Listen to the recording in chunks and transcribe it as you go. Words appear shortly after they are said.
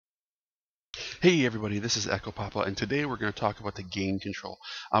Hey everybody, this is Echo Papa, and today we're going to talk about the gain control.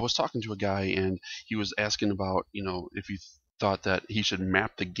 I was talking to a guy, and he was asking about, if he thought that he should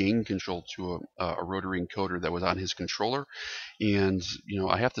map the gain control to a rotary encoder that was on his controller, and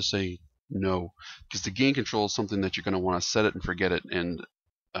I have to say no, because the gain control is something that you're going to want to set it and forget it, and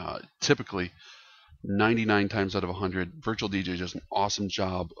typically 99 times out of 100, Virtual DJ does an awesome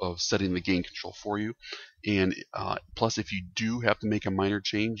job of setting the gain control for you. And plus, if you do have to make a minor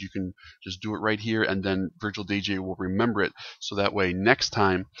change, you can just do it right here, and then Virtual DJ will remember it. So that way, next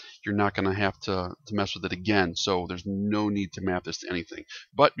time, you're not going to have to mess with it again. So there's no need to map this to anything.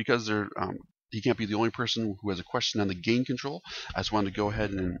 But because he can't be the only person who has a question on the gain control, I just wanted to go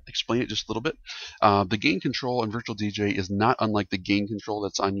ahead and explain it just a little bit. The gain control in Virtual DJ is not unlike the gain control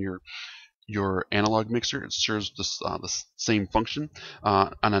that's on your analog mixer. It serves the same function.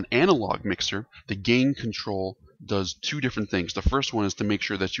 On an analog mixer, the gain control does two different things. The first one is to make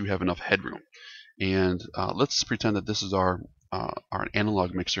sure that you have enough headroom. And let's pretend that this is our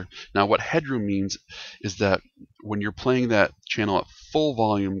analog mixer. Now what headroom means is that when you're playing that channel at full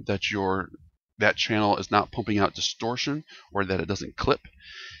volume, that channel is not pumping out distortion, or that it doesn't clip.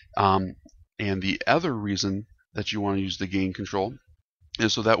 And the other reason that you want to use the gain control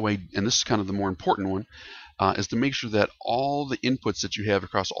is so that way, and this is kind of the more important one, is to make sure that all the inputs that you have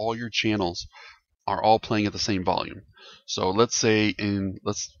across all your channels are all playing at the same volume. So let's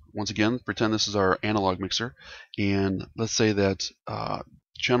once again pretend this is our analog mixer, and let's say that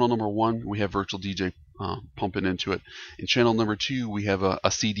channel number 1 we have Virtual DJ pumping into it, and channel number 2 we have a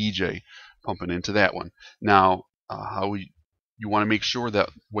CDJ pumping into that one. Now you want to make sure that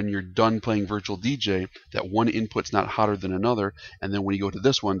when you're done playing Virtual DJ, that one input's not hotter than another, and then when you go to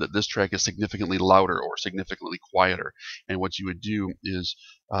this one, that this track is significantly louder or significantly quieter. And what you would do is,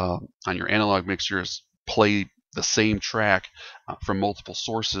 on your analog mixers, play the same track from multiple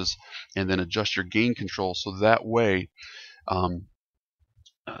sources, and then adjust your gain control so that way,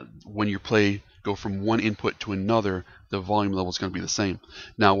 when you go from one input to another, the volume level is going to be the same.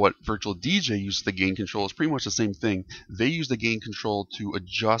 Now what Virtual DJ uses the gain control is pretty much the same thing. They use the gain control to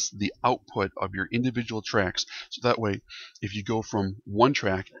adjust the output of your individual tracks, so that way if you go from one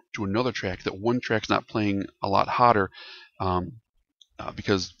track to another track, that one track's not playing a lot hotter,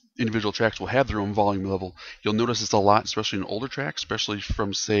 because individual tracks will have their own volume level. You'll notice it's a lot, especially in older tracks, especially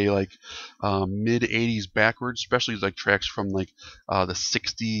from say like mid 80s backwards, especially like tracks from like the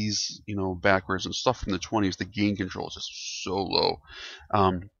 60s, backwards, and stuff from the 20s. The gain control is just so low.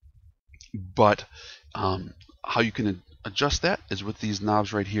 But how you can adjust that is with these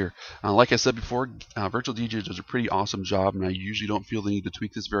knobs right here. Like I said before, Virtual DJ does a pretty awesome job, and I usually don't feel the need to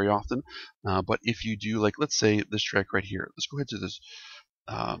tweak this very often. But if you do, like let's say this track right here, let's go ahead to this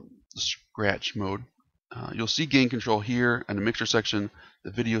scratch mode. You'll see gain control here in the mixer section,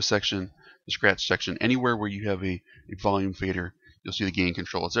 the video section, the scratch section. Anywhere where you have a volume fader, you'll see the gain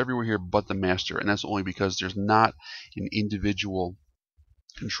control. It's everywhere here but the master, and that's only because there's not an individual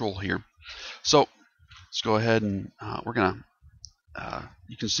control here. So let's go ahead and we're gonna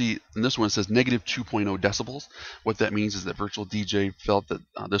you can see in this one it says negative 2.0 decibels. What that means is that Virtual DJ felt that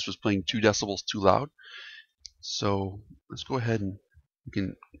this was playing 2 decibels too loud. So let's go ahead and we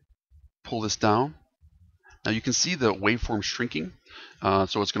can pull this down. Now you can see the waveform shrinking,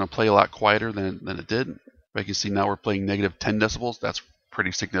 so it's going to play a lot quieter than it did. But you can see now we're playing negative 10 decibels. That's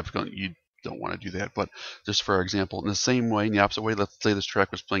pretty significant. You don't want to do that, but just for example, in the same way, in the opposite way, let's say this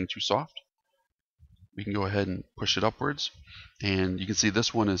track was playing too soft. We can go ahead and push it upwards, and you can see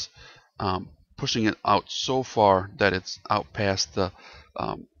this one is pushing it out so far that it's out past the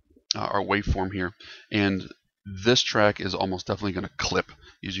our waveform here, and this track is almost definitely going to clip.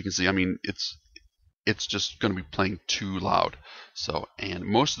 As you can see, I mean, it's just going to be playing too loud. So, and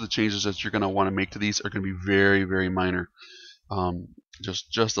most of the changes that you're going to want to make to these are going to be very, very minor.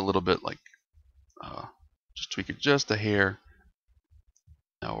 Just a little bit, like just tweak it just a hair,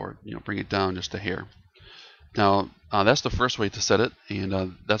 or bring it down just a hair. Now that's the first way to set it,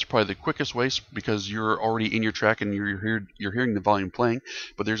 and that's probably the quickest way because you're already in your track and you're hearing the volume playing.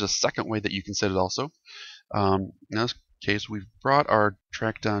 But there's a second way that you can set it also. In this case, we've brought our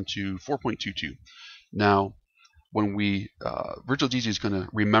track down to 4.22. Now, when Virtual DJ is going to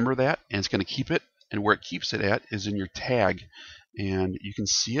remember that, and it's going to keep it, and where it keeps it at is in your tag, and you can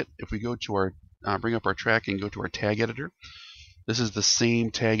see it if we go to our bring up our track and go to our tag editor. This is the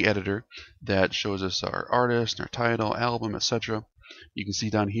same tag editor that shows us our artist, our title, album, etc. You can see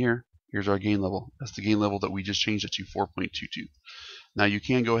down here, here's our gain level. That's the gain level that we just changed it to 4.22. Now you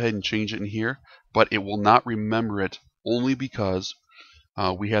can go ahead and change it in here, but it will not remember it only because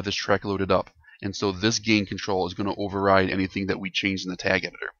we have this track loaded up. and so this gain control is going to override anything that we change in the tag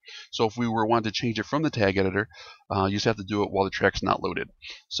editor. So if we were wanting to change it from the tag editor, you just have to do it while the track's not loaded.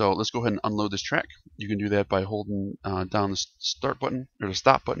 So let's go ahead and unload this track. You can do that by holding down the start button, or the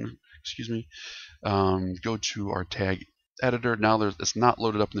stop button, excuse me. Go to our tag editor. Now it's not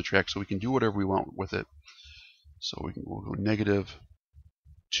loaded up in the track, so we can do whatever we want with it. So we'll go negative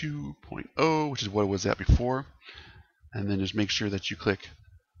 2.0, which is what it was at before, and then just make sure that you click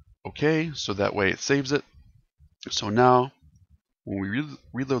OK, so that way it saves it. So now when we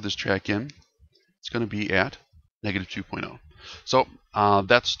reload this track in, it's going to be at negative 2.0. So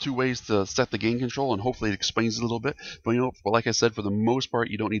that's two ways to set the gain control, and hopefully it explains it a little bit. But like I said, for the most part,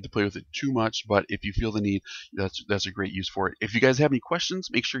 you don't need to play with it too much. But if you feel the need, that's a great use for it. If you guys have any questions,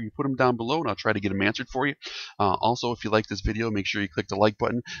 make sure you put them down below, and I'll try to get them answered for you. Also, if you like this video, make sure you click the like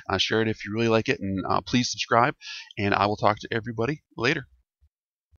button, share it if you really like it, and please subscribe. And I will talk to everybody later.